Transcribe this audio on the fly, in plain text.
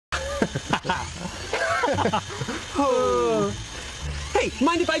Hey,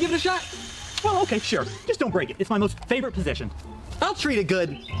 mind if I give it a shot? Well, okay, sure. Just don't break it. It's my most favorite position. I'll treat it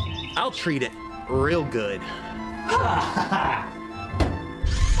good. I'll treat it real good.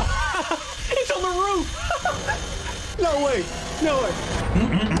 It's on the roof! No way. No way.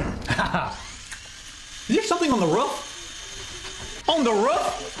 Is there something on the roof? On the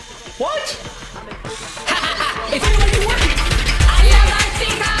roof? What? It's really working! I love my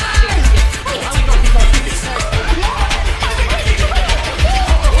stickers!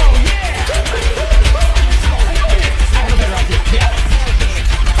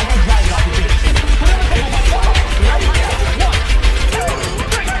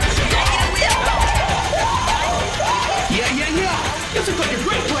 This looks like a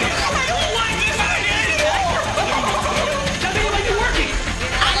great plan! I don't like this idea! Does it like you're working?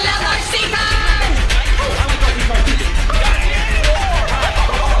 I love my stickers!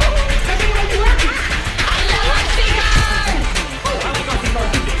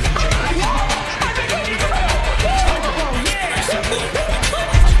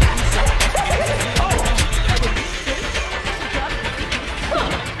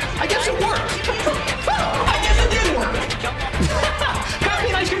 I guess it worked! I guess it did work! Copy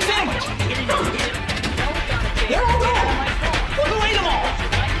an ice cream sandwich! They're all gone! We're gonna eat them all!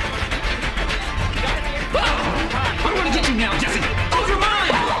 I'm gonna get you now, Jesse! Close your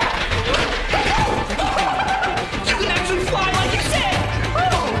mind! You can actually fly like you said!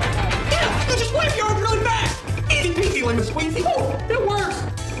 Yeah, you just wave your arm really fast! Easy peasy, lemon squeezy! It works!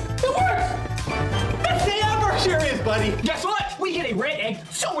 It works! Best day ever! Sure is, buddy! Guess what? We hit a red egg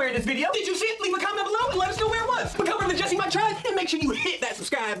somewhere in this video. Did you see it? Leave a comment below and let us know where it was. Become part of the Jesse Mike Tribe and make sure you hit that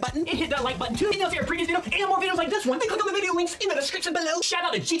subscribe button and hit that like button too. And if you have a previous video and more videos like this one, then click on the video links in the description below. Shout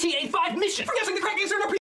out to GTA 5 Mission for guessing the correct answer in our